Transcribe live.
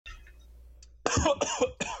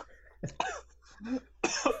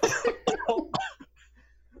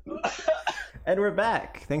And we're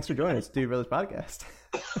back. Thanks for joining us, Dude Brothers Podcast.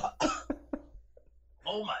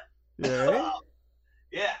 Oh my. You all right?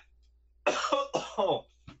 Yeah. Oh.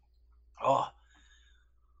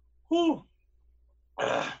 Whew.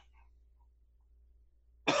 That's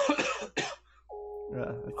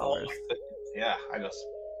the worst. Yeah, I just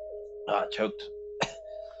choked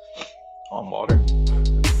on water.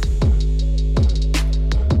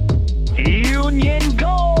 Union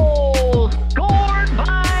goal scored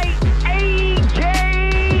by AJ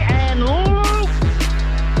and Luke,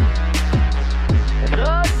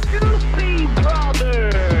 the Doofy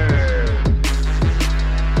Brothers.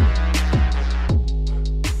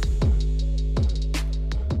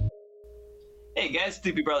 Hey guys,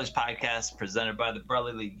 Doofy Brothers Podcast presented by the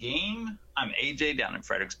Brotherly Game. I'm AJ down in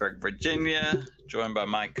Fredericksburg, Virginia, joined by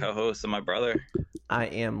my co-host and my brother. I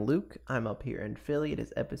am Luke. I'm up here in Philly. It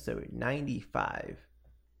is episode 95.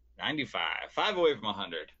 95, 5 away from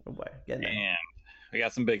 100. Oh boy, getting there. And we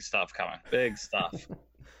got some big stuff coming. Big stuff.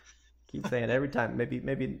 Keep saying it every time.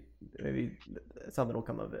 Maybe something will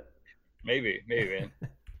come of it. Maybe. Maybe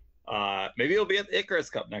it'll be at the Icarus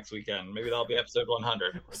Cup next weekend. Maybe that'll be episode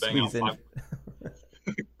 100. We're banging out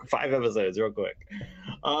five episodes real quick.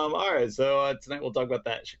 All right, so tonight we'll talk about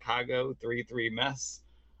that Chicago 3-3 mess.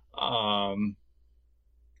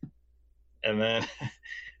 And then I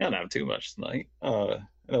don't have too much tonight. And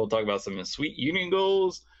then we'll talk about some sweet Union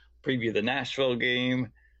goals, preview the Nashville game,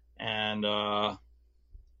 and talk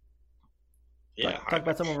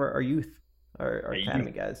about some of our youth, our academy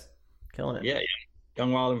guys, killing it. Yeah,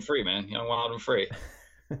 young, wild, and free, man. Young, wild, and free.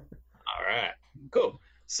 All right, cool.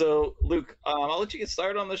 So Luke, I'll let you get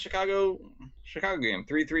started on the Chicago game,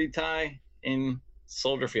 3-3 tie in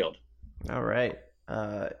Soldier Field. All right.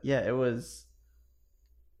 Yeah, it was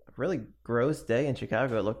a really gross day in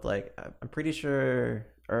Chicago. It looked like, I'm pretty sure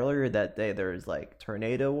earlier that day there was like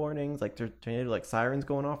tornado warnings, like tornado like sirens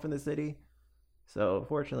going off in the city. So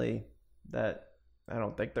fortunately, that I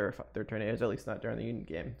don't think they're tornadoes, at least not during the Union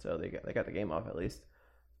game. So they got the game off at least.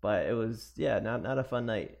 But it was not a fun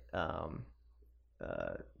night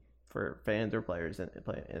for fans or players in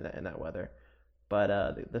that weather. But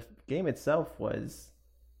the game itself was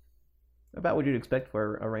about what you'd expect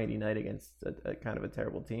for a rainy night against a kind of a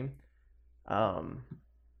terrible team.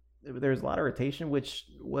 There was a lot of rotation, which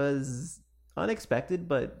was unexpected,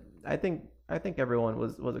 but I think everyone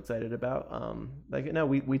was excited about.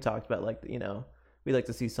 We talked about we like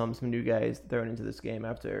to see some new guys thrown into this game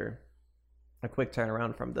after a quick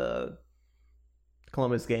turnaround from the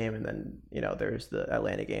Columbus game, and then there's the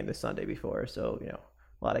Atlanta game the Sunday before. So a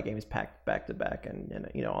lot of games packed back to back, and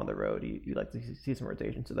on the road you like to see some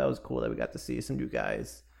rotation. So that was cool that we got to see some new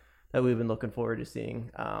guys that we've been looking forward to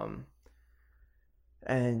seeing.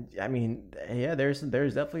 And I mean, yeah, there's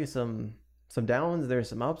definitely some downs, there's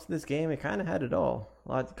some ups in this game. It kind of had it all.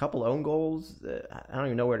 A couple own goals. I don't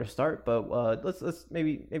even know where to start, but let's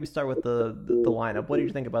maybe start with the lineup. What did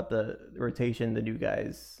you think about the rotation, the new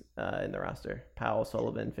guys in the roster? Powell,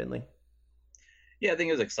 Sullivan, Finley. Yeah, I think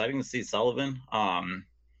it was exciting to see Sullivan. And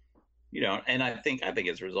I think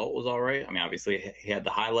his result was all right. I mean, obviously he had the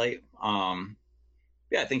highlight.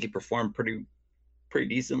 I think he performed pretty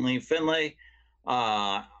decently. Finlay,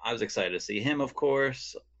 I was excited to see him, of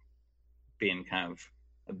course, being kind of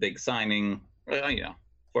a big signing,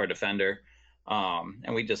 for a defender.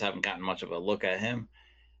 And we just haven't gotten much of a look at him.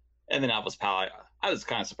 And then Alvis Powell, I was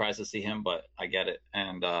kind of surprised to see him, but I get it.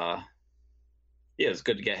 And it was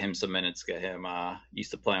good to get him some minutes, get him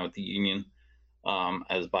used to playing with the Union,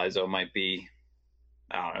 as Bizo might be,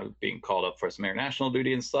 being called up for some international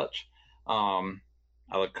duty and such. I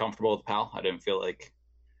looked comfortable with Powell. I didn't feel like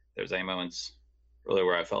there was any moments really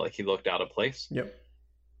where I felt like he looked out of place. Yep.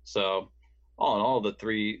 So all in all, the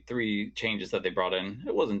three changes that they brought in,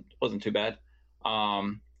 it wasn't too bad.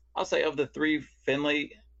 I'll say of the three,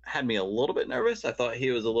 Finley had me a little bit nervous. I thought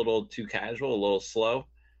he was a little too casual, a little slow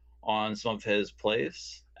on some of his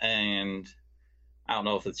plays, and I don't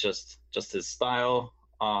know if it's just his style,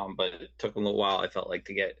 but it took him a little while, I felt like,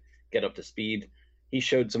 to get up to speed. He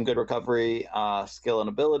showed some good recovery skill and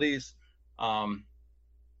abilities, but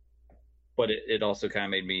it also kind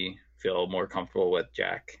of made me feel more comfortable with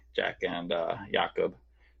Jack and Jakob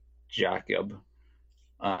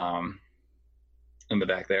in the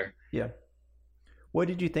back there. Yeah. What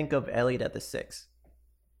did you think of Elliott at the 6?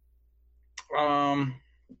 I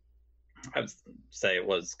would say it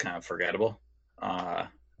was kind of forgettable. I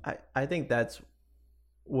think that's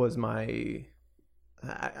was my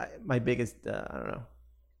biggest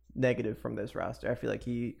negative from this roster. I feel like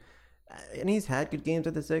and he's had good games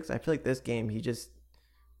at the 6. I feel like this game he just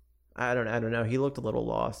I don't know. He looked a little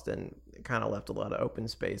lost and kind of left a lot of open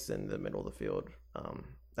space in the middle of the field.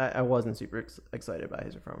 I wasn't super excited by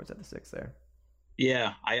his performance at the 6 there.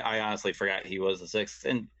 Yeah, I honestly forgot he was the 6th,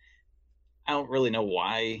 and I don't really know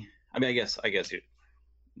why. I mean, I guess you're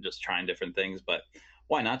just trying different things, but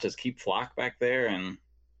why not just keep Flock back there and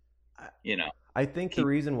I think the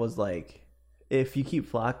reason was like if you keep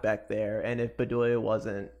Flock back there, and if Bedoya was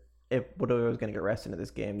going to get rested in this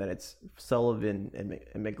game, then it's Sullivan and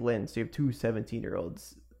McGlynn. So you have two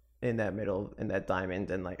 17-year-olds in that middle, in that diamond,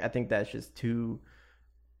 and like I think that's just too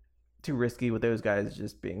risky with those guys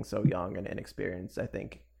just being so young and inexperienced. I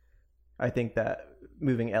think that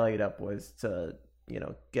moving Elliott up was to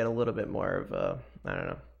get a little bit more of a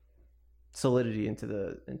solidity into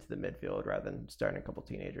the midfield rather than starting a couple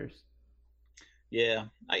teenagers. Yeah,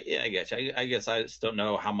 I guess. I guess I just don't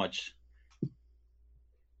know how much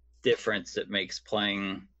difference it makes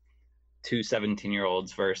playing two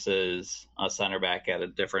 17-year-olds versus a center back at a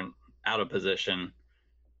different out of position,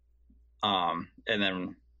 and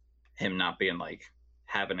then him not being like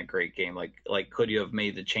having a great game. Like could you have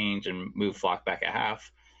made the change and move Flock back at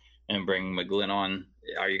half and bring McGlynn on?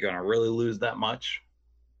 Are you going to really lose that much?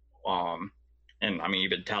 And I mean, you've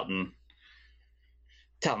been touting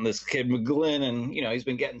this kid McGlynn, and he's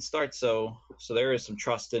been getting starts, so there is some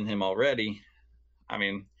trust in him already. I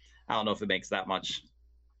mean, I don't know if it makes that much.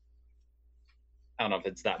 I don't know if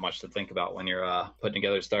it's that much to think about when you're putting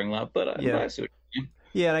together a starting lineup, but I see what you mean.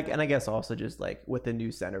 Yeah, and I guess also just like with the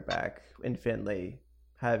new center back in Finley,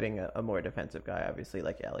 having a more defensive guy, obviously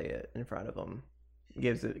like Elliott in front of him,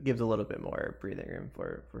 gives a little bit more breathing room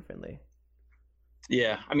for Finley.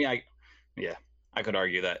 Yeah, I mean, I could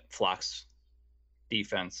argue that Flock's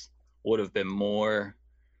defense would have been more,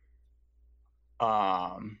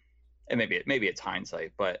 and maybe it's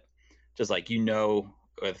hindsight, but just like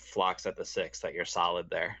with Flock's at the 6 that you're solid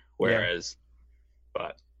there. Whereas,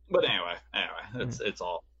 but anyway, it's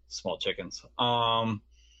all small chickens.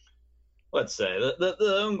 Let's say the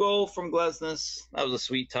own goal from Glesnes, that was a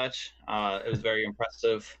sweet touch. It was very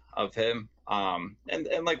impressive of him. And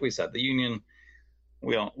like we said, the Union,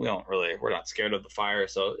 we're not scared of the fire,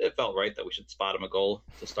 so it felt right that we should spot him a goal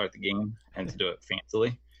to start the game and to do it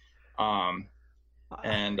fancily. I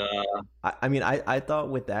mean, I thought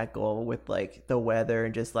with that goal, with like the weather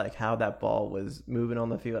and just like how that ball was moving on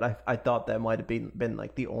the field, I thought that might have been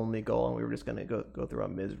like the only goal, and we were just gonna go through a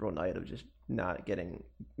miserable night of just not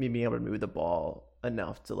being able to move the ball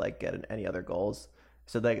enough to like get any other goals.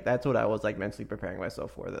 So like that's what I was like mentally preparing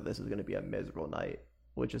myself for, that this is gonna be a miserable night,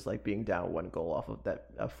 with just like being down one goal off of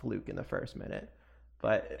a fluke in the first minute.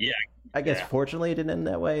 But yeah, I guess fortunately it didn't end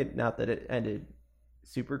that way. Not that it ended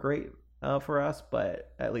super great for us,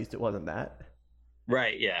 but at least it wasn't that.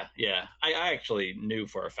 Right. Yeah. I actually knew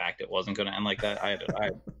for a fact it wasn't going to end like that.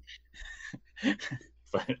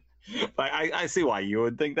 But I see why you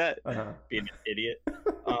would think that. Being an idiot.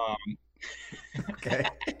 Okay.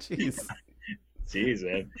 Jeez,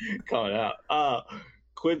 man, coming out.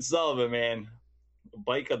 Quinn Sullivan, man,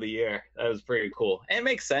 bike of the year. That was pretty cool. And it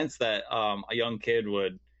makes sense that a young kid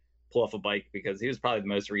would pull off a bike, because he was probably the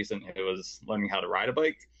most recent who was learning how to ride a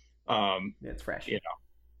bike. It's fresh.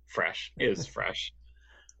 Fresh. It is fresh.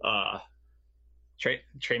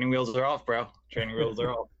 Training wheels are off, bro. Training wheels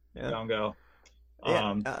are off. Yeah. Don't go.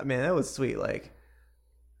 Man, that was sweet. Like,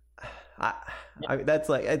 I that's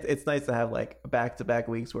like it's nice to have like back-to-back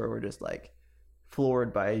weeks where we're just like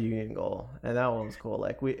floored by a Union goal, and that one was cool.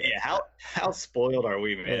 Like how spoiled are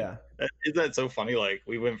we, man? Yeah. Isn't that so funny? Like,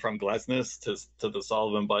 we went from Glesnes to the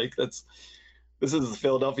Sullivan bike. This is the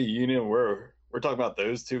Philadelphia Union. We're talking about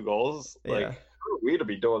those two goals. Like, who are we to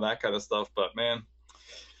be doing that kind of stuff? But man,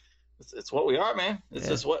 it's what we are, man. It's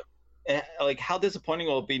just what. Like, how disappointing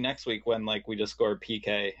will it be next week when like we just score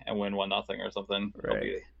PK and win 1-0 or something?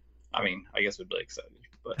 Right. I mean, I guess we'd be excited,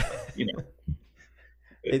 but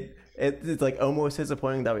it's like almost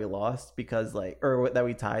disappointing that we lost, because like, or that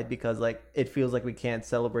we tied, because like it feels like we can't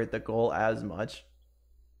celebrate the goal as much,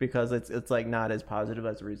 because it's like not as positive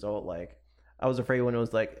as a result. Like, I was afraid when it was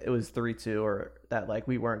 3-2, or that like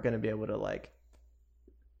we weren't going to be able to like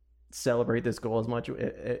celebrate this goal as much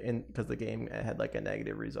because the game had like a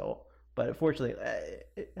negative result. But fortunately,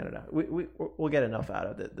 I don't know, we'll get enough out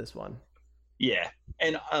of this one. Yeah,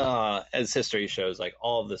 and as history shows, like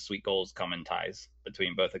all of the sweet goals come in ties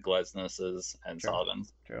between both the Glesnes and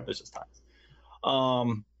Sullivan's. True. It's just ties.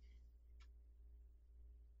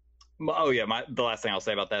 The last thing I'll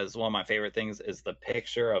say about that is one of my favorite things is the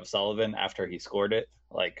picture of Sullivan after he scored it,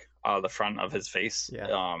 like the front of his face.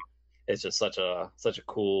 Yeah. It's just such a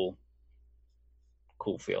cool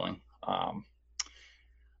feeling.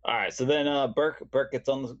 All right, so then Burke gets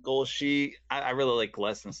on the goal sheet. I really like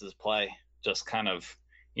Glesnis's play, just kind of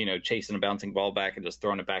chasing a bouncing ball back and just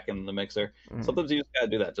throwing it back into the mixer. Mhm. Sometimes you just gotta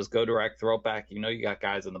do that. Just go direct, throw it back. You got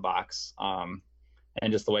guys in the box, and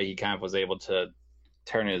just the way he kind of was able to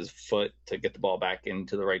turn his foot to get the ball back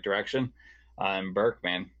into the right direction. And Burke,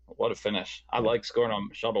 man, what a finish! I like scoring on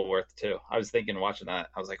Shuttleworth too. I was thinking watching that,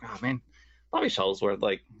 I was like, oh man, Bobby Shuttlesworth,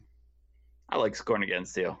 like. I like scoring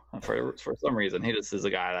against you for some reason. He just is a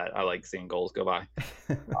guy that I like seeing goals go by.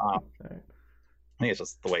 Right. I think it's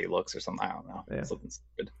just the way he looks or something. I don't know. Yeah. Something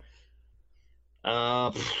stupid.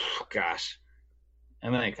 Gosh.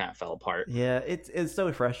 And then it kind of fell apart. Yeah, it's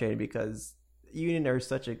so frustrating because Union are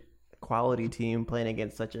such a quality team playing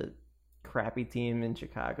against such a crappy team in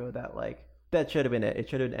Chicago that should have been it. It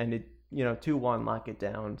should have ended 2-1, lock it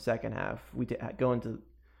down. Second half, we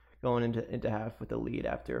going into half with a lead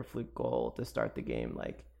after a fluke goal to start the game.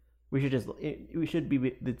 Like we should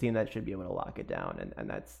be the team that should be able to lock it down, and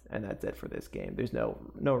that's it for this game. There's no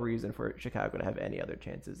reason for Chicago to have any other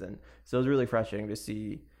chances, and so it was really frustrating to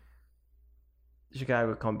see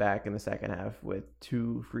Chicago come back in the second half with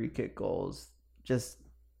 2 free kick goals.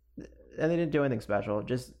 And they didn't do anything special.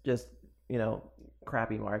 Just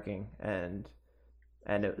crappy marking and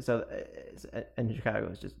Chicago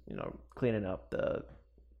was just cleaning up the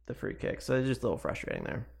free kick. So it's just a little frustrating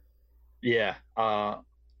there. Yeah.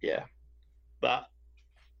 Yeah. But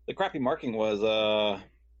the crappy marking was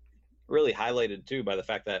really highlighted too by the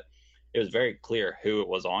fact that it was very clear who it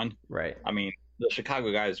was on. Right. I mean, the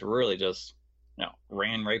Chicago guys really just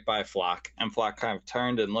ran right by Flock, and Flock kind of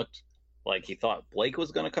turned and looked like he thought Blake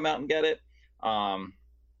was going to come out and get it. And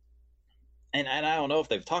I don't know if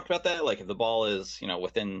they've talked about that. Like if the ball is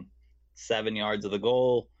within 7 yards of the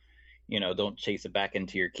goal, don't chase it back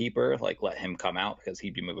into your keeper. Like let him come out because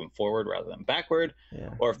he'd be moving forward rather than backward. Yeah.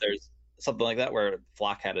 Or if there's something like that where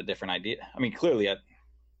Flock had a different idea. I mean, clearly,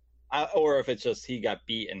 or if it's just he got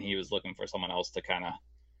beat and he was looking for someone else to kind of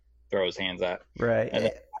throw his hands at. Right.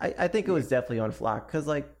 And I think it was definitely on Flock because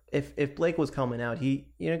like if Blake was coming out,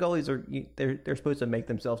 goalies they're supposed to make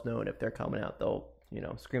themselves known. If they're coming out, they'll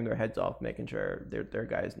scream their heads off, making sure their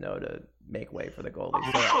guys know to make way for the goalie.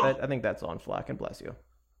 So I think that's on Flock, and bless you.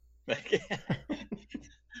 But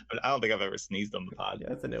I don't think I've ever sneezed on the pod. Yeah,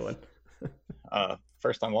 that's a new one.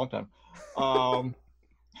 First time, long time.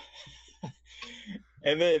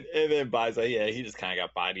 And then Biza, yeah, he just kind of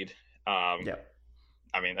got bodied. Yeah.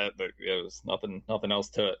 I mean, it was nothing else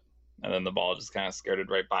to it, and then the ball just kind of skirted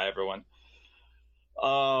right by everyone.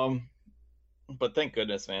 But thank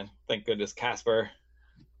goodness, man. Thank goodness Casper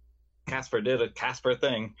did a Casper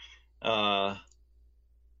thing.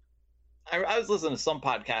 I was listening to some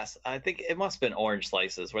podcast. I think it must have been Orange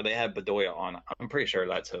Slices where they had Bedoya on. I'm pretty sure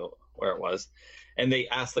that's where it was. And they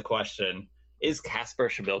asked the question, is Casper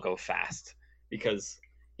Shabilko fast? Because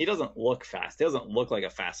he doesn't look fast. He doesn't look like a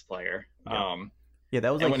fast player. Yeah,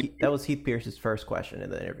 that was that was Heath Pierce's first question in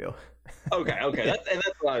the interview. Okay.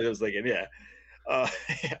 That's what I was thinking, yeah.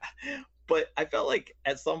 Yeah. But I felt like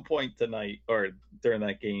at some point tonight or during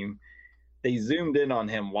that game, they zoomed in on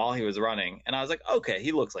him while he was running, and I was like, okay,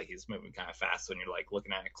 he looks like he's moving kind of fast when you're like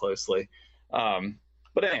looking at it closely.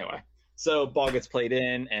 But anyway, so ball gets played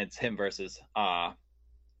in, and it's him versus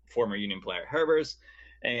former Union player Herbers,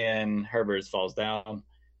 and Herbers falls down,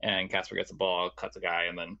 and Casper gets the ball, cuts a guy,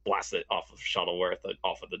 and then blasts it off of Shuttleworth,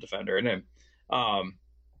 off of the defender, and him.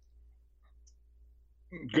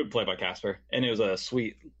 Good play by Casper, and it was a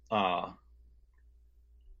sweet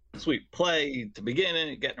play to begin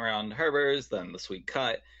it, getting around Herbers, then the sweet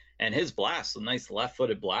cut, and his blast, a nice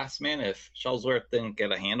left-footed blast, man. If Shuttlesworth didn't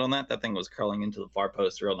get a hand on that thing was curling into the far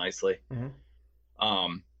post real nicely.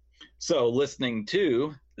 Mm-hmm. So listening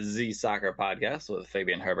to Z Soccer Podcast with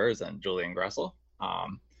Fabian Herbers and Julian Gressel,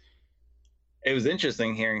 it was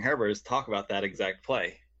interesting hearing Herbers talk about that exact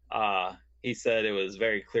play. He said it was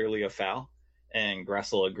very clearly a foul, and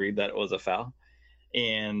Gressel agreed that it was a foul.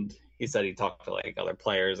 And he said he talked to like other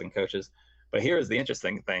players and coaches. But here's the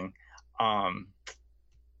interesting thing.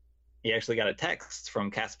 He actually got a text from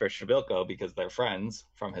Casper Shabilko because they're friends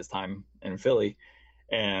from his time in Philly.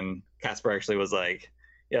 And Casper actually was like,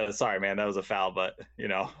 yeah, sorry, man, that was a foul, but,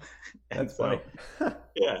 That's funny.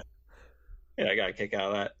 Yeah, I got a kick out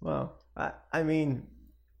of that. Well, I mean,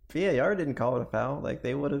 VAR didn't call it a foul. Like,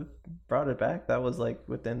 they would have brought it back. That was, like,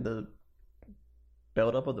 within the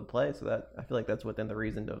build up of the play. So that I feel like that's within the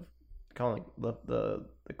reason of calling the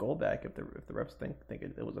goal back if the refs think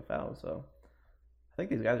it was a foul. So I think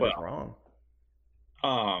these guys are just wrong.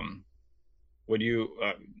 Would you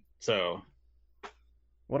so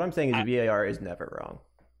what I'm saying is VAR is never wrong.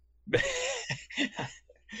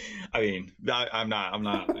 I mean, I'm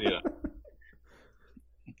not. You know.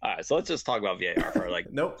 All right, so let's just talk about VAR for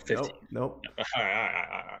like Nope. 15. Nope. All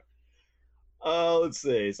right. Let's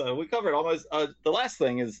see. So we covered almost. The last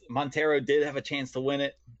thing is Montero did have a chance to win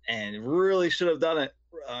it, and really should have done it.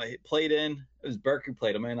 He played in. It was Burke who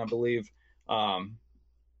played him in, I believe. Or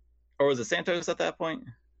was it Santos at that point?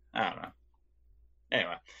 I don't know.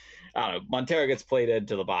 Anyway, I don't know. Montero gets played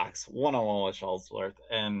into the box, one-on-one with Shuttlesworth,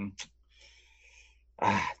 and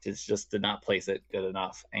just did not place it good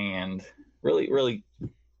enough, and really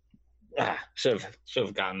should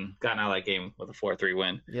have gotten out of that game with a 4-3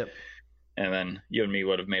 win. Yep. And then you and me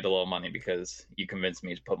would have made a little money because you convinced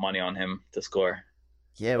me to put money on him to score.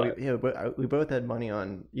 Yeah, we both had money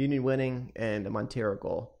on Union winning and a Montero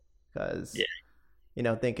goal because,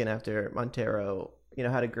 thinking after Montero,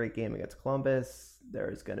 had a great game against Columbus,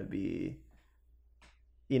 there's going to be,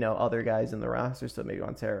 other guys in the roster. So maybe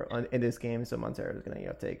Montero in this game, so Montero is going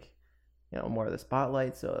to, take, more of the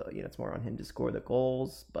spotlight. So, it's more on him to score the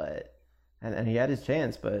goals, but, and he had his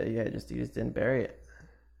chance, but he just didn't bury it.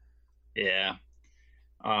 Yeah.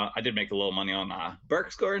 I did make a little money on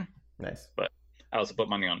Burke scoring. Nice. But I also put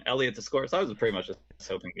money on Elliott to score. So I was pretty much just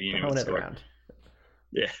hoping the Union would score. Around.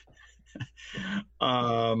 Yeah.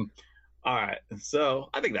 All right. So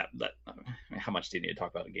I think that how much do you need to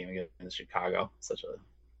talk about a game against Chicago? Such a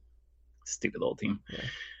stupid little team. Yeah.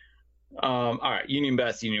 All right. Union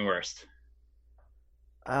best, Union worst.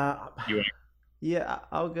 Yeah,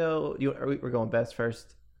 I'll go. We're going best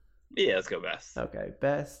first. Yeah, let's go best. Okay,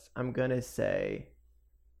 best. I'm gonna say.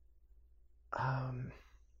 I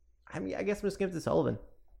guess I'm just giving it to Sullivan.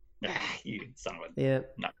 You son of a. Yeah.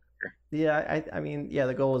 Not sure. Yeah, I mean,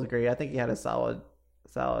 the goal was great. I think he had a solid,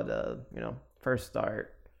 first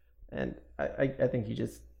start, and I think he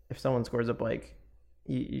just, if someone scores a Blake,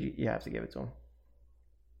 you have to give it to him.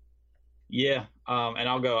 Yeah. And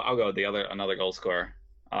I'll go with another goal scorer,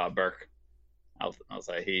 Burke. I'll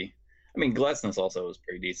say Glesnes also was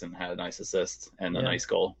pretty decent, had a nice assist and a nice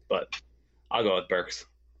goal, but I'll go with Burke's.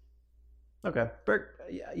 Okay.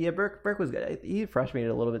 Burke was good. He frustrated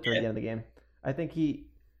a little bit toward the end of the game. I think he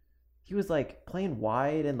was like playing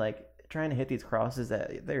wide and like trying to hit these crosses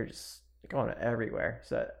that they're just going everywhere.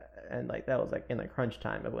 So, and like that was like in the crunch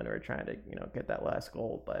time of when we were trying to, get that last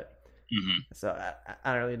goal, but so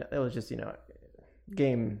I don't really know. It was just,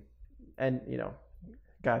 game and,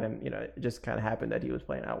 got him, it just kind of happened that he was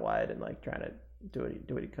playing out wide and like trying to do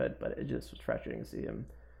what he could, but it just was frustrating to see him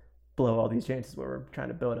blow all these chances where we're trying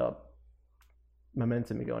to build up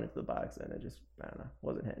momentum and going into the box, and it just, I don't know,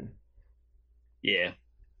 wasn't hitting. Yeah,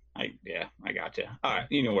 I gotcha. All right,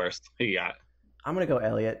 Union worst. Who you got? I'm gonna go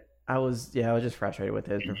Elliott. I was just frustrated with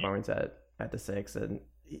his performance at the 6, and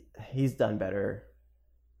he's done better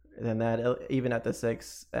than that, even at the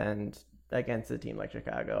 6 and against a team like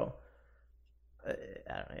Chicago. I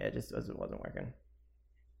don't know. It just wasn't working.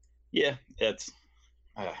 Yeah, it's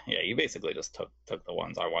you basically just took the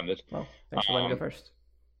ones I wanted. Well, thanks for letting me go first.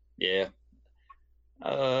 Yeah.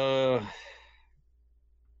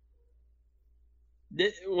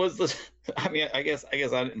 Did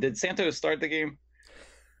Santos start the game?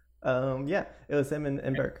 Yeah, it was him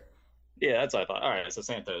and Burke. Yeah, that's what I thought. All right, so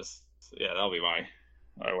Santos. Yeah, that'll be my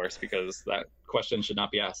worst, because that question should not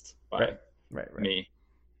be asked by me,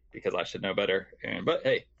 because I should know better. But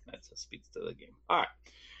hey, that just speaks to the game. All right,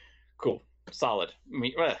 cool, solid.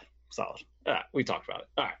 Solid. We talked about it.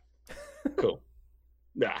 All right, cool.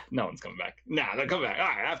 Nah, no one's coming back. Nah, they'll come back. All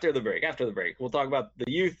right, after the break, we'll talk about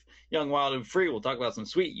the youth, young, wild, and free. We'll talk about some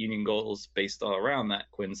sweet Union goals based all around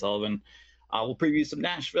that Quinn Sullivan. We'll preview some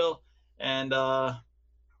Nashville, and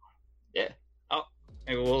maybe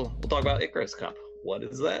we'll talk about Icarus Cup. What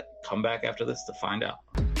is that? Come back after this to find out.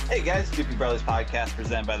 Hey guys, Doopy Brothers podcast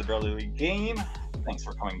presented by the Brotherly League Game. Thanks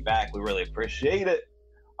for coming back. We really appreciate it.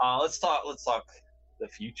 Let's talk the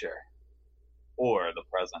future. Or the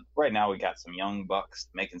present. Right now, we got some young bucks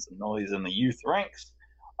making some noise in the youth ranks.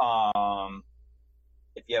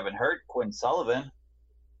 If you haven't heard, Quinn Sullivan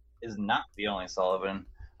is not the only Sullivan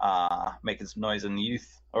making some noise in the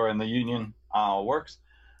youth or in the Union works.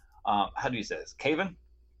 How do you say this? Cavan?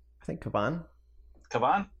 I think Cavan.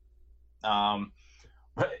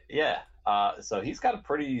 But yeah. So he's got a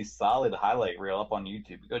pretty solid highlight reel up on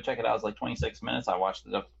YouTube. Go check it out. It's like 26 minutes. I watched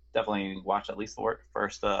it. Definitely watched at least the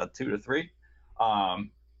first 2 to 3. Well,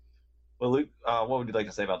 Luke, what would you like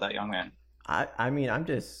to say about that young man? I mean, I'm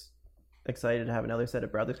just excited to have another set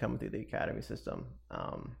of brothers coming through the academy system.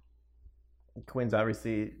 Quinn's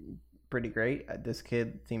obviously pretty great. This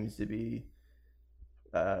kid seems to be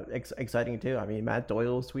exciting too. I mean, Matt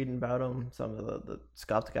Doyle was tweeting about him. Some of the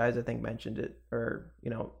Scuffed guys, I think, mentioned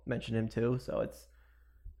him too. So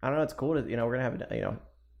I don't know. It's cool to we're gonna have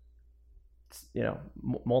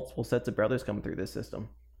multiple sets of brothers coming through this system.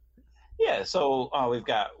 Yeah, so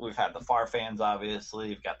we've had the Far fans, obviously.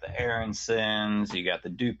 You've got the Aaronsons, you got the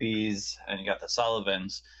Duppies, and you got the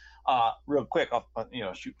Sullivans. Real quick, I'll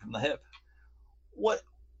shoot from the hip.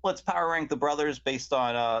 Let's power rank the brothers based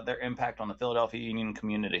on their impact on the Philadelphia Union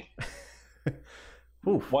community.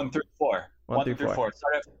 Oof. 1 through 4. 1 through 4.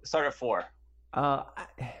 Start at 4.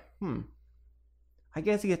 I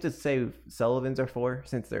guess you have to say Sullivans are 4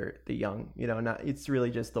 since they're the young. It's really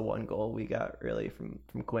just the one goal we got really from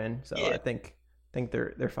Quinn. So yeah. I think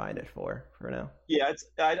they're fine at 4 for now. Yeah,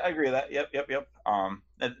 I agree with that. Yep.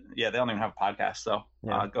 They don't even have a podcast, so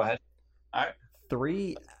yeah. Go ahead. All right.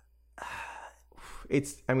 3.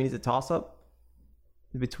 It's a toss up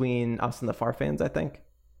between us and the Far fans, I think.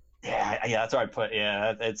 Yeah, that's what I'd put.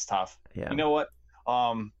 Yeah, it's tough. Yeah. You know what?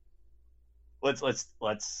 Let's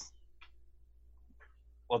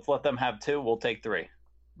let them have 2. We'll take 3.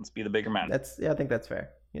 Let's be the bigger man. I think that's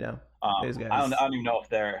fair. Those guys. I don't even know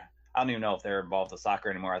if they're involved with soccer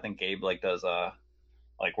anymore. I think Gabe does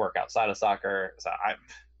work outside of soccer. So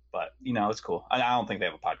but it's cool. I don't think they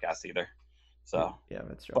have a podcast either. So yeah,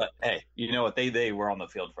 that's true. But hey, you know what? They were on the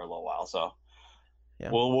field for a little while, so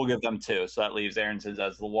yeah. We'll give them 2. So that leaves Aaronson's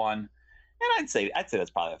as the 1, and I'd say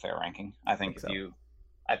that's probably a fair ranking. I think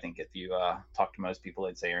if you talk to most people,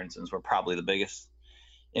 they'd say Aaronson's were probably the biggest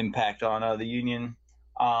impact on the Union.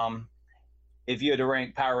 If you had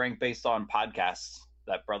to power rank based on podcasts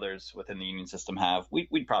that brothers within the Union system have,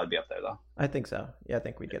 we'd probably be up there though. I think so. Yeah, I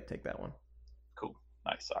think we'd take that one. Cool.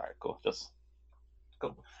 Nice. All right. Cool.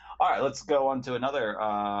 Cool. All right. Let's go on to another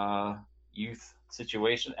youth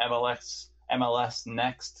situation. MLS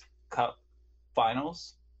Next Cup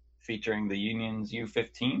Finals featuring the Union's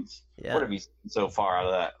U15s. Yeah. What have you seen so far out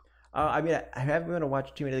of that? I haven't been able to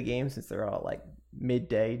watch too many of the games since they're all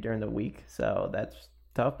midday during the week, so that's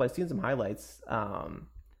tough. But I've seen some highlights.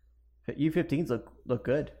 U15s look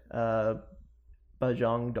good.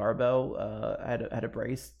 Bajong Darbo had a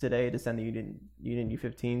brace today to send the Union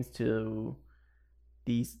U15s to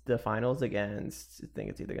the finals against, I think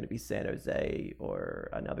it's either going to be San Jose or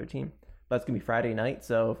another team. But it's going to be Friday night,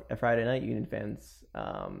 so Friday night, Union fans,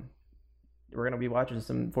 we're going to be watching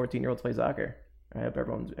some 14-year-olds play soccer. I hope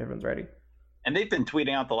everyone's ready. And they've been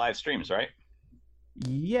tweeting out the live streams, right?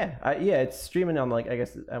 Yeah, it's streaming on I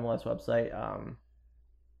guess the MLS website.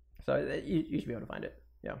 So you should be able to find it.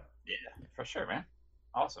 Yeah. Yeah, for sure, man.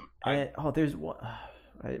 Awesome. And there's one.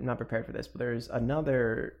 I'm not prepared for this, but there's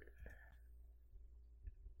another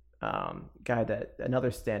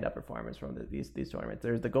another stand-up performance from these tournaments.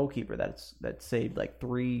 There's the goalkeeper that saved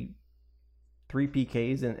 3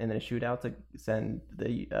 PKs in a shootout to send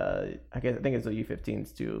the I think it's the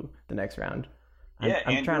U15s to the next round.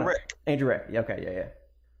 Andrew Rick. Andrew Rick. Okay, yeah.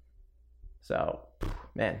 So,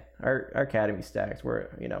 man, our academy stacks. We're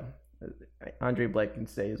Andre Blake can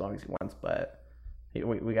stay as long as he wants, but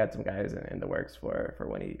we got some guys in the works for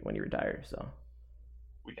when he retires. So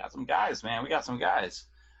we got some guys, man. We got some guys.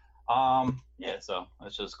 Yeah. So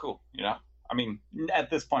that's just cool. I mean,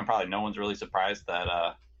 at this point, probably no one's really surprised that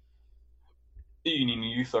the Union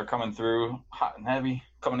youth are coming through hot and heavy,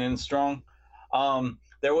 coming in strong.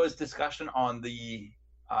 There was discussion on the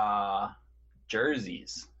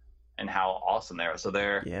jerseys and how awesome they are. So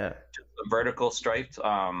they're just vertical striped.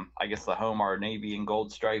 I guess the home are navy and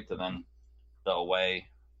gold striped, and then the away,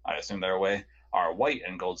 I assume they're away, are white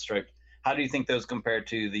and gold striped. How do you think those compare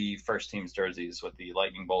to the first team's jerseys with the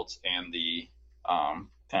lightning bolts and the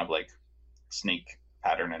kind of snake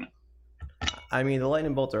pattern in it? I mean, the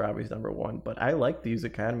lightning bolts are obviously number 1, but I like these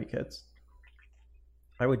academy kits.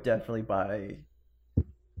 I would definitely buy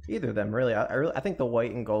either of them. Really, I think the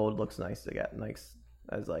white and gold looks nice to get. Nice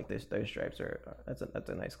as those stripes are. That's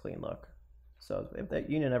a nice clean look. So if the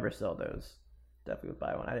Union ever sell those, definitely would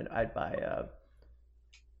buy one. I'd buy.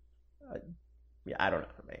 I don't know,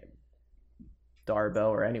 man, Darbo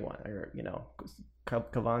or anyone, or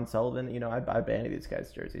Kavan Sullivan. I'd buy any of these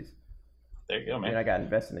guys' jerseys. There you go, man. I got to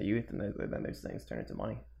invest in the youth, and then those things turn into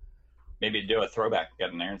money. Maybe do a throwback,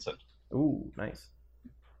 get an Aronson. Ooh, nice.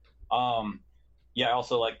 Yeah, I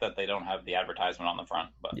also like that they don't have the advertisement on the front,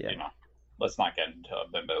 but let's not get into a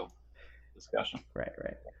bimbo discussion. Right.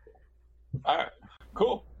 All right,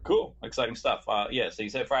 cool, exciting stuff. So you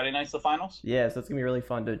said Friday night's the finals? Yeah, so it's gonna be really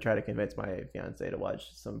fun to try to convince my fiance to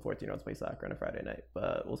watch some 14-year-olds play soccer on a Friday night,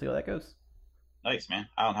 but we'll see how that goes. Nice, man.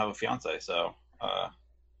 I don't have a fiance, so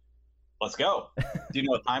let's go. Do you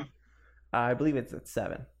know what time? I believe it's at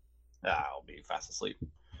 7. I'll be fast asleep.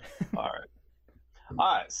 All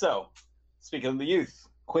right. So speaking of the youth,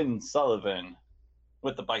 Quinn Sullivan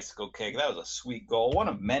with the bicycle kick. That was a sweet goal. One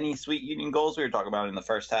of many sweet Union goals. We were talking about in the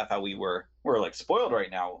first half how we're like spoiled right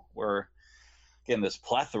now. We're getting this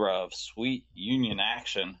plethora of sweet Union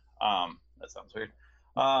action. That sounds weird.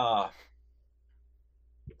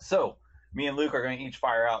 So me and Luke are going to each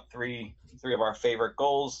fire out three of our favorite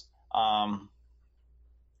goals from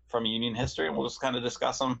Union history, and we'll just kind of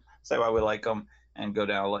discuss them, say why we like them, and go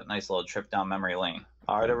down a nice little trip down memory lane.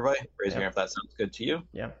 All right, everybody, raise your hand if that sounds good to you.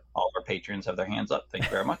 Yeah. All of our patrons have their hands up. Thank you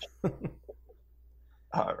very much.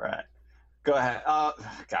 All right, go ahead.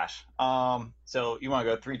 Gosh. So you want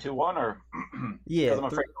to go 3, 2, 1, or Yeah, I'm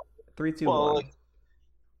afraid. 3, 2, Well, 1.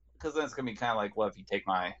 because then it's gonna be kind of like, what if you take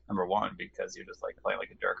my number 1 because you're just like playing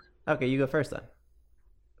like a jerk. Okay, you go first then.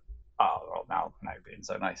 Oh, well, now you're being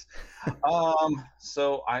so nice.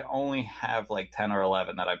 So I only have like 10 or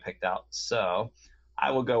 11 that I picked out. So I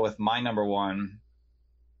will go with my number 1.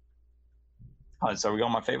 All right, so we go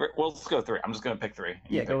on my favorite. Well, let's go 3. I'm just gonna pick 3.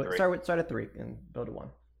 Yeah, go 3. Start at 3 and go to 1.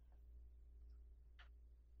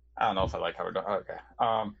 I don't know if I like how we're doing. Okay.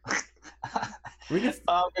 I'm We just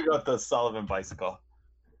gonna go with the Sullivan bicycle.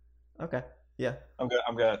 okay. Yeah. I'm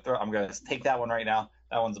gonna take that one right now.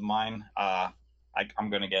 That one's mine. I'm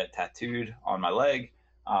gonna get it tattooed on my leg.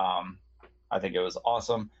 I think it was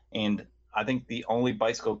awesome, and I think the only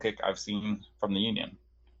bicycle kick I've seen from the Union.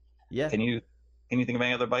 Yeah. Can you think of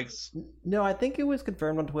any other bikes? No, I think it was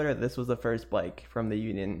confirmed on Twitter that this was the first bike from the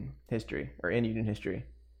Union history or in Union history.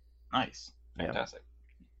 Nice, Yeah. fantastic.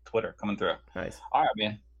 Twitter coming through. Nice. All right,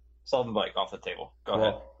 man. Sullivan bike off the table. Go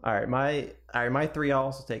ahead. All right, my 3. I'll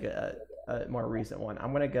also take a more recent one.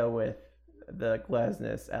 I'm gonna go with the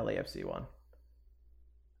Glesnes LAFC one.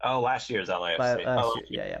 Oh, last year's LAFC.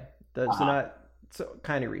 Yeah. So not so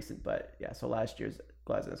kind of recent, but yeah. So last year's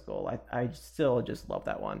Glesnes goal, I still just love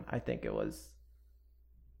that one. I think it was.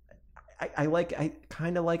 I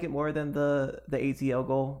kind of like it more than the ATL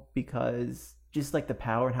goal because just like the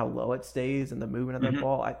power and how low it stays and the movement of that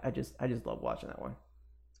ball. I just love watching that one.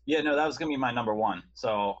 Yeah, no, that was gonna be my number 1.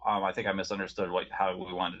 So I think I misunderstood how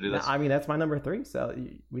we wanted to do this. I mean, that's my number 3. So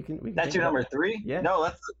we can. That's your number 3? Yeah. No,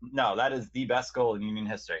 that is the best goal in Union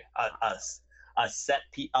history. A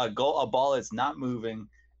ball is not moving,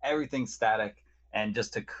 everything's static, and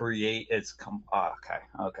just to create its.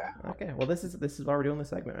 Okay. Well, this is why we're doing this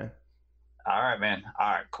segment, man. All right, man. All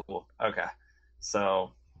right, cool. Okay,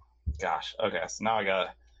 so, gosh. Okay, so now I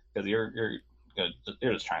gotta, because you're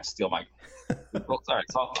just trying to steal my. Sorry.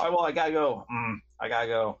 So I gotta go.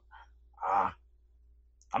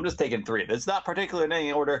 I'm just taking 3. It's not particular in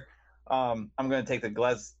any order. I'm gonna take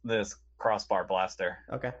this crossbar blaster.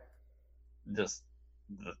 Okay. Just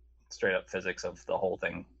the straight up physics of the whole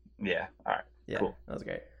thing. Yeah. All right. Yeah. Cool. That was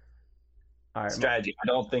great. All right. Strategy. I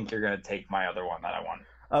don't think you're gonna take my other one that I won.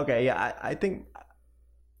 Okay. Yeah. I think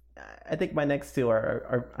my next 2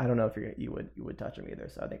 are I don't know if you would touch them either.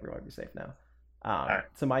 So I think we're going to be safe now. Right.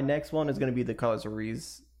 So my next one is going to be the Carlos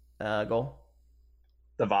Ruiz goal.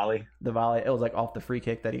 The volley. The volley. It was like off the free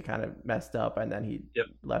kick that he kind of messed up, and then he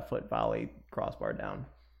left foot volley crossbar down.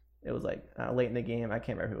 It was like late in the game. I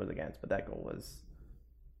can't remember who it was against, but that goal was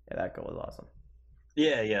awesome.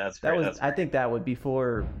 Yeah, that's great. I think that would,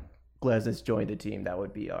 before Glesnes joined the team, that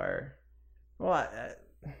would be our. Well,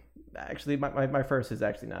 actually, my first is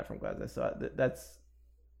actually not from Glesnes, so that's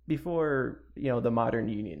before the modern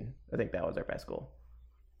Union. I think that was our best goal.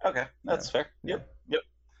 Okay, that's fair. Yep.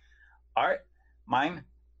 All right, mine.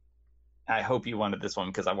 I hope you wanted this one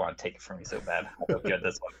because I want to take it from you so bad. I hope you had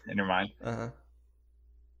this one in your mind.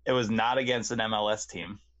 It was not against an MLS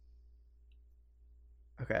team.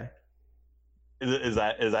 Okay. Is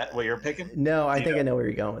that what you're picking? No, I think I know where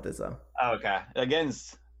you're going with this though. Okay,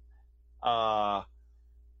 against Real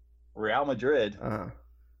Madrid.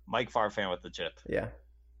 Mike Farfan with the chip. Yeah.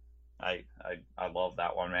 I love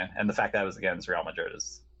that one, man, and the fact that it was against Real Madrid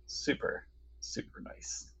is super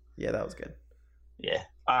nice. Yeah, that was good. Yeah.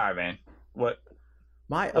 All right, man.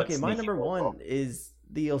 My number 1 is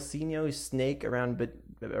the Ilsinho snake around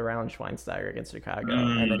Schweinsteiger against Chicago,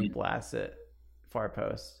 and then he blasts it far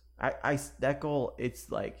post. That goal, it's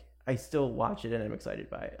like I still watch it and I'm excited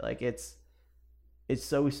by it. Like it's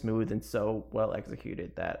so smooth and so well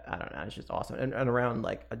executed that I don't know, it's just awesome. And around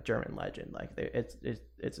like a German legend, like it's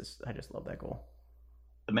just, I just love that goal.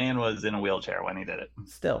 The man was in a wheelchair when he did it.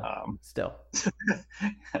 Still. No.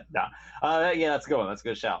 Yeah, that's a good one. That's a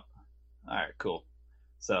good shout. All right, cool.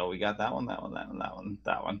 So we got that one. All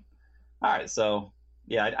right, so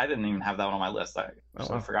yeah, I didn't even have that one on my list. I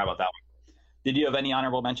forgot about that one. Did you have any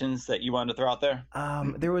honorable mentions that you wanted to throw out there?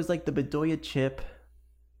 There was like the Bedoya chip,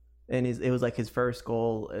 and it was like his first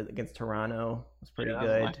goal against Toronto. It was pretty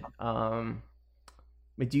good.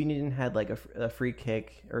 Union had like a free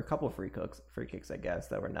kick or a couple of free kicks, I guess,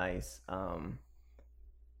 that were nice.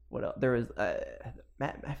 What else? There was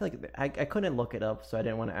Matt. I feel like I couldn't look it up, so I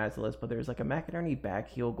didn't want to add to the list. But there was like a McInerney back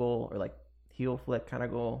heel goal or like heel flip kind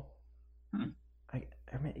of goal.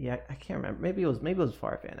 I mean, yeah, I can't remember. Maybe it was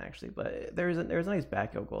Farfan actually, but there was a nice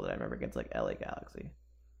back heel goal that I remember against like LA Galaxy.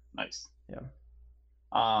 Nice. Yeah.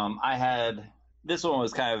 I had this one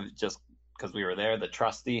was kind of just because we were there. The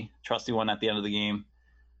trusty one at the end of the game.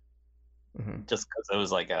 Just because it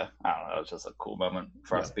was like I don't know, it was just a cool moment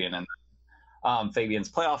for us being in. Fabian's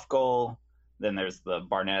playoff goal. Then there's the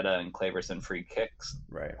Barnetta and Claverson free kicks.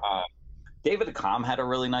 Right. David Accam had a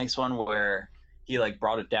really nice one where he like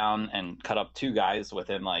brought it down and cut up two guys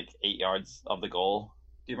within like 8 yards of the goal.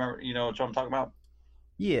 Do you remember? You know what I'm talking about?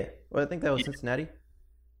 Yeah. Well, I think that was Cincinnati.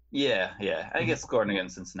 Yeah. I guess scoring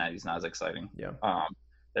against Cincinnati's not as exciting. Yeah.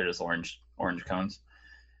 They're just orange cones.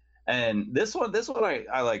 And this one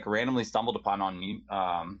I like randomly stumbled upon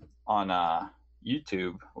on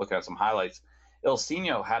YouTube looking at some highlights.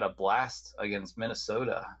 Ilsinho had a blast against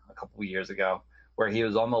Minnesota a couple of years ago where he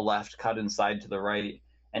was on the left, cut inside to the right,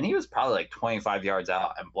 and he was probably like 25 yards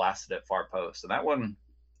out and blasted it far post. And that one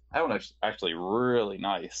was actually really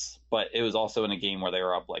nice, but it was also in a game where they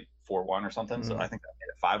were up like 4-1 or something. So I think that made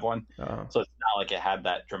it 5-1. So it's not like it had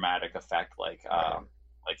that dramatic effect like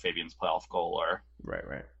Fabian's playoff goal or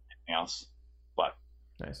anything else. But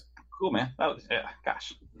nice, cool, man. That was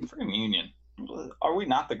gosh, freaking Union. Are we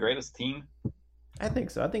not the greatest team? I think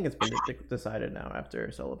so. I think it's been decided now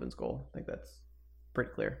after Sullivan's goal. I think that's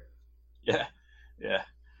pretty clear. Yeah.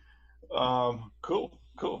 Cool.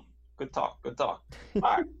 Good talk. All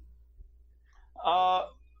right.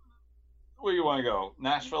 Where you want to go?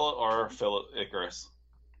 Nashville or Icarus?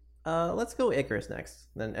 Let's go Icarus next.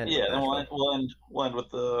 Then we'll end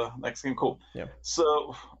with the next game. Cool. Yeah.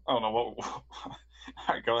 So I don't know what. All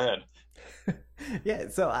right, go ahead. Yeah.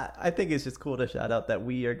 So I think it's just cool to shout out that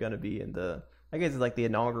we are going to be in I guess it's like the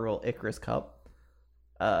inaugural Icarus Cup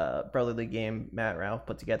brotherly game. Matt Ralph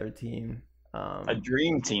put together a team. A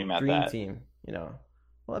dream team team, you know.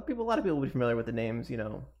 A lot of people will be familiar with the names, you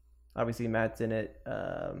know. Obviously Matt's in it.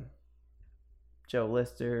 Joe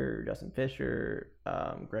Lister, Justin Fisher,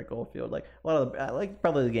 Greg Goldfield, like a lot of like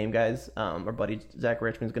probably the game guys. Our buddy Zach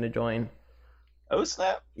Richmond's gonna join. Oh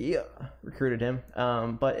snap! Yeah, recruited him.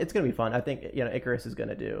 But it's gonna be fun. I think Icarus is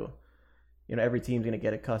gonna do. Every team's gonna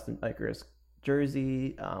get a custom Icarus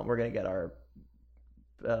jersey. We're gonna get our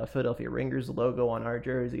Philadelphia Ringers logo on our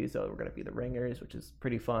jersey, so we're gonna be the Ringers, which is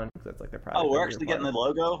pretty fun because that's like their product. Oh, we're actually getting the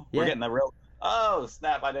logo. Yeah. We're getting the real. Oh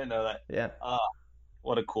snap! I didn't know that. Yeah.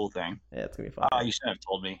 What a cool thing. Yeah, it's gonna be fun. You shouldn't have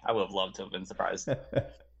told me. I would have loved to have been surprised.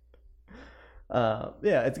 Yeah,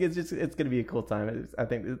 it's gonna be a cool time. I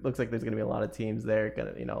think it looks like there's gonna be a lot of teams there.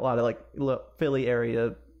 A lot of like Philly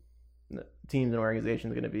area teams and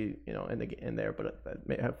organizations are gonna be in there. But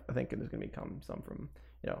I think there's gonna become some from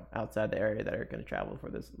outside the area that are gonna travel for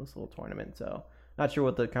this little tournament. So not sure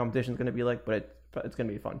what the competition's gonna be like, but it's gonna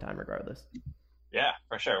be a fun time regardless. Yeah,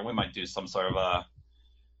 for sure. We might do some sort of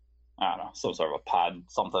I don't know, some sort of a pod,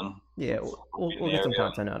 something. Yeah, we'll get some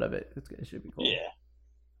content out of it. It should be cool.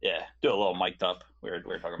 Yeah. Do a little mic'd up. We were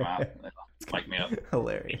talking about mic me up.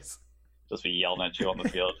 Hilarious. Just be yelling at you on the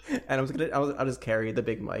field. And I'll just carry the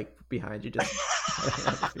big mic behind you. Just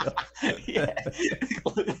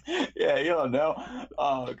yeah, you don't know,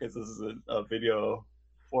 because this is a video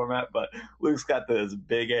format. But Luke's got this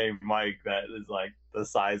big A mic that is like the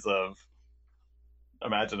size of,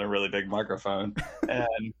 imagine a really big microphone,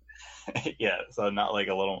 and yeah, so not like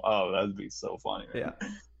a little. Oh, that'd be so funny. Man.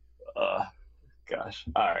 Yeah. Gosh.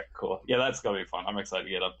 All right. Cool. Yeah, that's gonna be fun. I'm excited to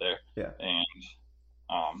get up there. Yeah. And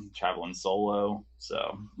traveling solo,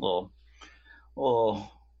 so little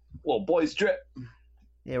boys trip.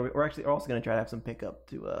 Yeah, we're also gonna try to have some pickup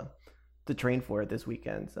to train for it this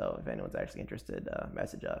weekend. So if anyone's actually interested,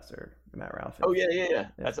 message us or Matt Ralph. Oh yeah.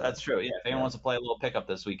 That's true. Yeah, if anyone wants to play a little pickup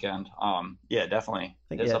this weekend, yeah, definitely.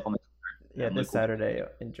 Up on this Saturday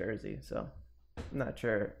in Jersey. So I'm not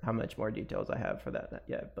sure how much more details I have for that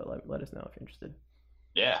yet, but let us know if you're interested.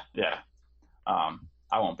 Yeah. I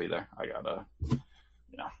won't be there. I gotta,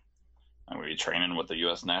 I'm gonna be training with the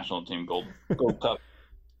U.S. national team Gold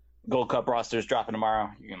Cup rosters dropping tomorrow.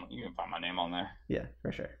 You can find my name on there. Yeah,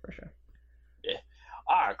 for sure. Yeah.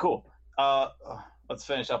 All right, cool. Let's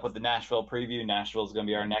finish up with the Nashville preview. Nashville's gonna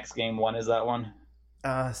be our next game. When is that one?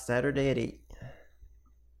 Saturday at 8.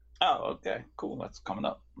 Oh, okay, cool. That's coming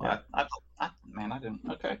up. Yeah. I didn't.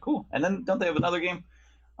 Okay, cool. And then don't they have another game?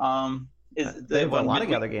 They have a lot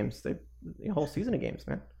of other games. The whole season of games,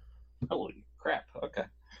 man. Holy crap! Okay.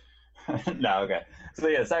 No, okay. So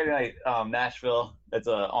yeah, Saturday night, Nashville. It's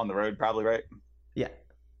on the road, probably, right? Yeah,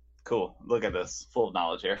 Cool. Look at this, full of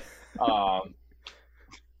knowledge here. a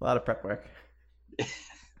lot of prep work.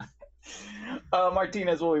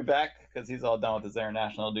 Martinez will be back because he's all done with his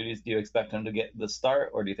international duties. Do you expect him to get the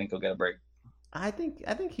start, or do you think he'll get a break? I think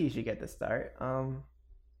he should get the start.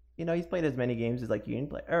 He's played as many games as like Union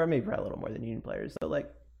player, or maybe probably a little more than Union players. So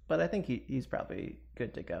like, but I think he's probably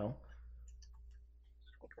good to go.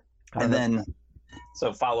 And then,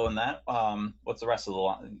 so following that, what's the rest of the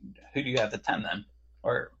line? Who do you have to 10 then?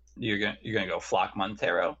 Or you're gonna go Flock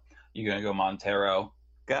Montero? You're gonna go Montero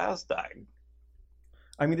Gazdag?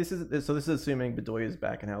 I mean, this is assuming Bedoya is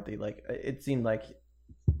back and healthy. Like, it seemed like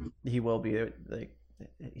he will be. Like,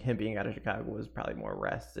 him being out of Chicago was probably more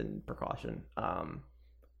rest and precaution.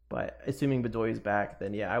 But assuming Bedoya is back,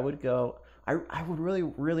 then yeah, I would go. I would really,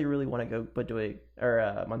 really, really want to go Bedoya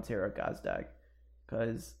or Montero Gazdag,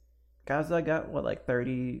 because Gazdag got what, like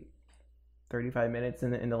 30, 35 minutes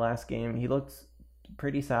in the last game. He looked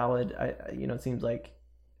pretty solid. It seems like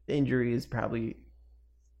injury is probably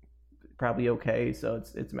okay, so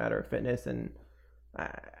it's a matter of fitness, and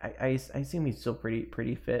I assume he's still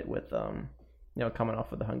pretty fit with coming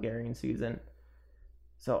off of the Hungarian season.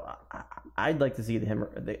 So I'd like to see them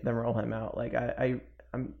roll him out. Like I'm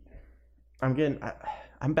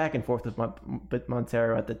back and forth with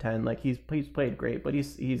Montero at the 10. Like he's played great, but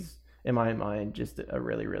he's in my mind just a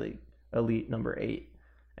really, really elite number 8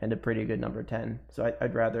 and a pretty good number 10. So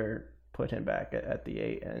I'd rather put him back at the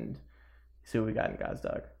 8 and see what we got in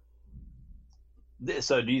Gazdag.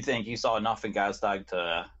 So do you think you saw enough in Gazdag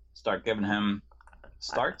to start giving him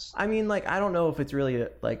starts? I mean, like, I don't know if it's really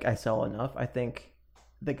like I saw enough. I think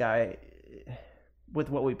the guy,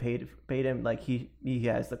 with what we paid him, like he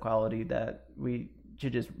has the quality that we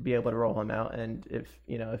should just be able to roll him out. And if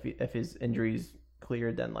his injuries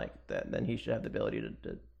cleared, then then he should have the ability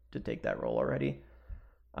to take that role already.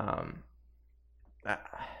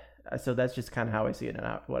 So that's just kind of how I see it and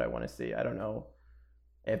what I want to see. I don't know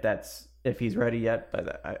if he's ready yet,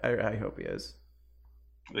 but I hope he is.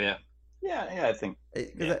 Yeah. I think.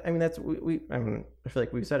 Because I mean, that's I feel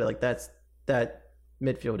like we've said it. Like that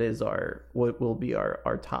midfield is what will be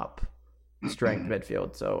our top strength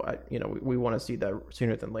midfield. So we want to see that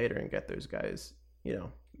sooner than later and get those guys,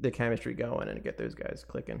 the chemistry going and get those guys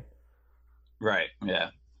clicking. Right.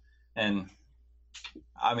 Yeah. And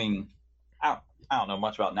I mean, I don't know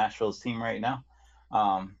much about Nashville's team right now.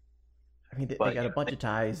 I mean, they got a bunch of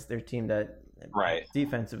ties. Their team that right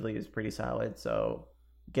defensively is pretty solid. So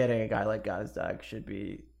getting a guy like Gazdag should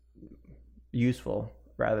be useful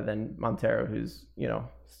rather than Montero, who's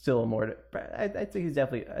still more. I'd say he's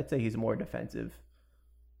a more defensive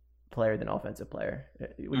player than offensive player.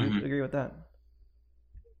 Would you agree with that?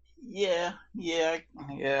 Yeah.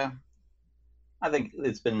 I think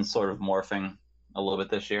it's been sort of morphing a little bit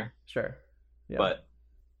this year. Sure. Yeah.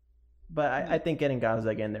 But I think getting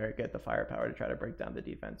Gazdag in there, get the firepower to try to break down the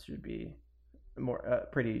defense should be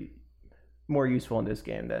pretty more useful in this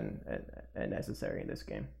game than and necessary in this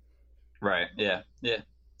game. Right. Yeah.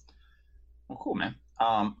 Well, cool, man.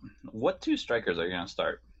 What 2 strikers are you going to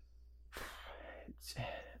start?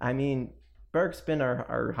 I mean, Burke's been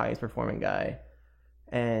our highest performing guy,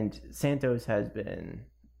 and Santos has been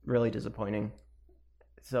really disappointing.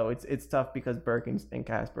 So it's tough because Burke and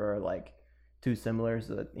Casper are like too similar.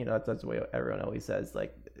 So that, that's the way everyone always says.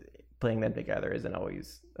 Like, playing them together isn't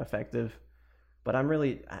always effective. But I don't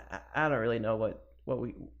really know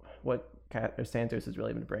what Santos has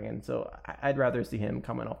really been bringing. So I'd rather see him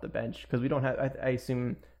coming off the bench because we don't have. I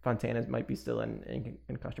assume Fontana's might be still in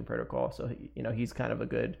concussion protocol. So he's kind of a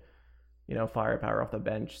good firepower off the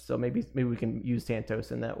bench. So maybe we can use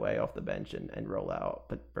Santos in that way off the bench and roll out,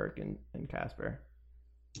 but Burke and Casper.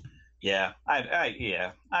 Yeah,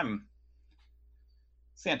 I'm.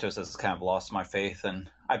 Santos has kind of lost my faith, and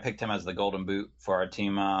I picked him as the golden boot for our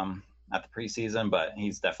team at the preseason, but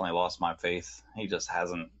he's definitely lost my faith. He just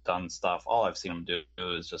hasn't done stuff. All I've seen him do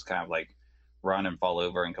is just kind of like run and fall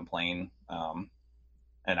over and complain and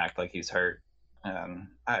act like he's hurt. And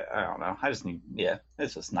I don't know. I just need,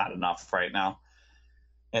 it's just not enough right now.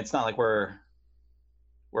 And it's not like we're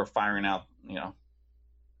firing out, a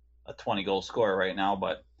 20-goal scorer right now,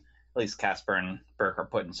 but at least Casper and Burke are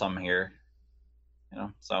putting some here,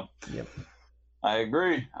 so. Yep. I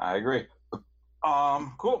agree.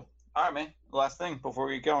 Cool. All right, man. Last thing before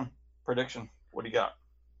we get going. Prediction. What do you got?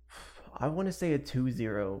 I want to say a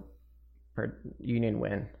 2-0 per Union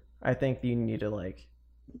win. I think the Union need to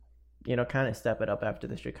kind of step it up after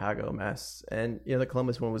the Chicago mess. And the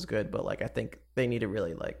Columbus one was good, but I think they need to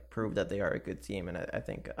really prove that they are a good team. And I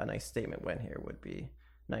think a nice statement win here would be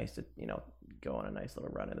nice to go on a nice little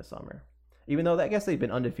run in the summer. Even though I guess they've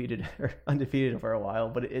been undefeated for a while,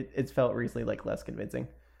 but it's felt recently like less convincing.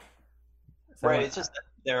 So, right. It's just that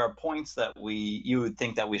there are points that you would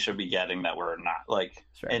think that we should be getting that we're not, like,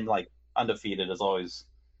 sure. And like undefeated is always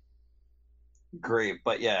great.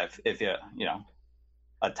 But yeah, if you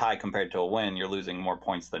a tie compared to a win, you're losing more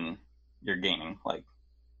points than you're gaining. Like,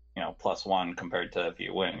 +1 compared to if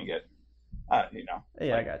you win, you get,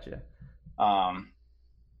 Yeah, I got you.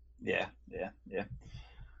 Yeah.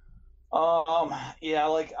 Yeah,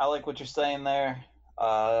 I like what you're saying there.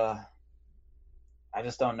 I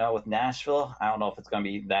just don't know with Nashville. I don't know if it's going to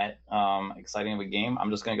be that exciting of a game.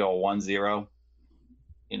 I'm just going to go 1-0,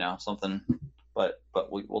 something. But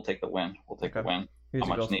we'll take the win. We'll take the win. Who's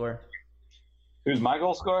your goal scorer? Who's my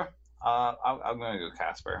goal scorer? I'm going to go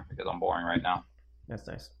Casper because I'm boring right now. That's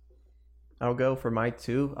nice. I'll go for my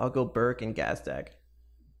 2. I'll go Burke and Gazdag.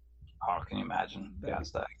 Oh, can you imagine?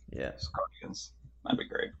 Gazdag. Yeah. Guardians. That'd be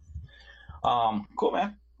great. Cool,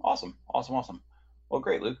 man. Awesome. Well,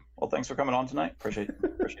 great, Luke. Well, thanks for coming on tonight. Appreciate you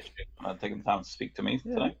taking the time to speak to me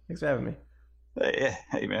tonight. Thanks for having me.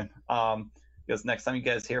 Hey, man. Because next time you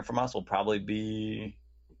guys hear from us will probably be,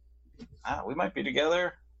 we might be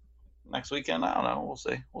together next weekend. I don't know. We'll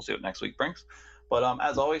see. We'll see what next week brings. But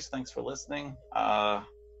as always, thanks for listening.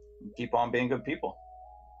 Keep on being good people.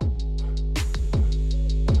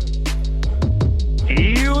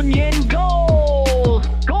 Union